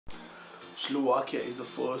Slovakia is the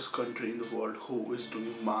first country in the world who is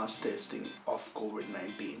doing mass testing of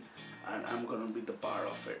COVID-19, and I'm gonna be the part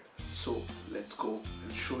of it. So let's go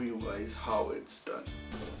and show you guys how it's done.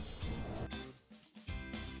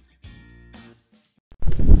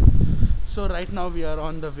 So right now we are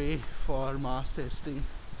on the way for mass testing.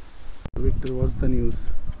 Victor, what's the news?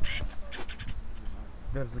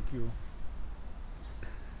 There's a queue.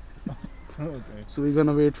 Okay. So we're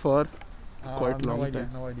gonna wait for quite long time.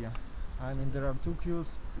 No idea. I mean, there are two queues,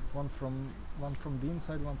 one from the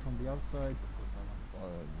inside, one from the outside.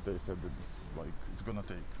 They said that it's gonna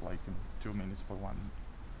take 2 minutes for one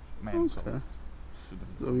man, Okay.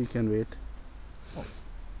 so So we can wait.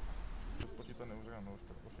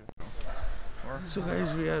 So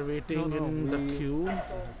guys, we are waiting in the queue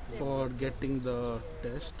for getting the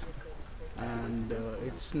test, and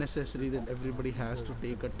it's necessary that everybody has to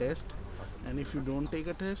take a test, and if you don't take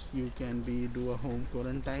a test you can do a home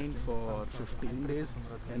quarantine for 15 days.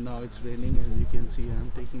 And now it's raining, as you can see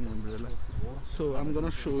I'm taking an umbrella, so I'm gonna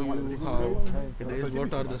show you how it is,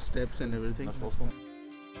 what are the steps and everything.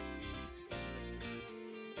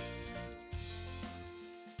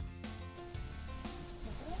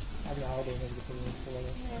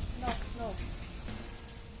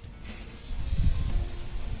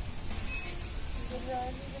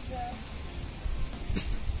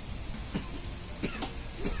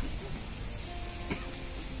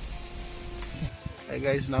 Hey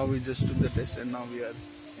guys, now we just took the test and now we are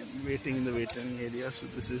waiting in the waiting area. So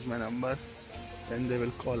this is my number, then they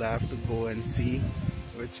will call. I have to go and see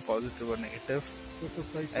which positive or negative.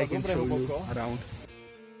 I can show you around.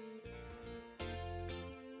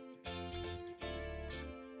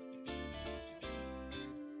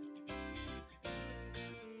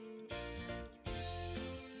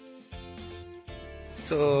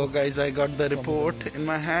 So guys, I got the report in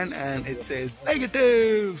my hand and it says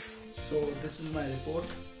negative. So this is my report.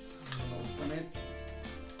 I'm gonna open it.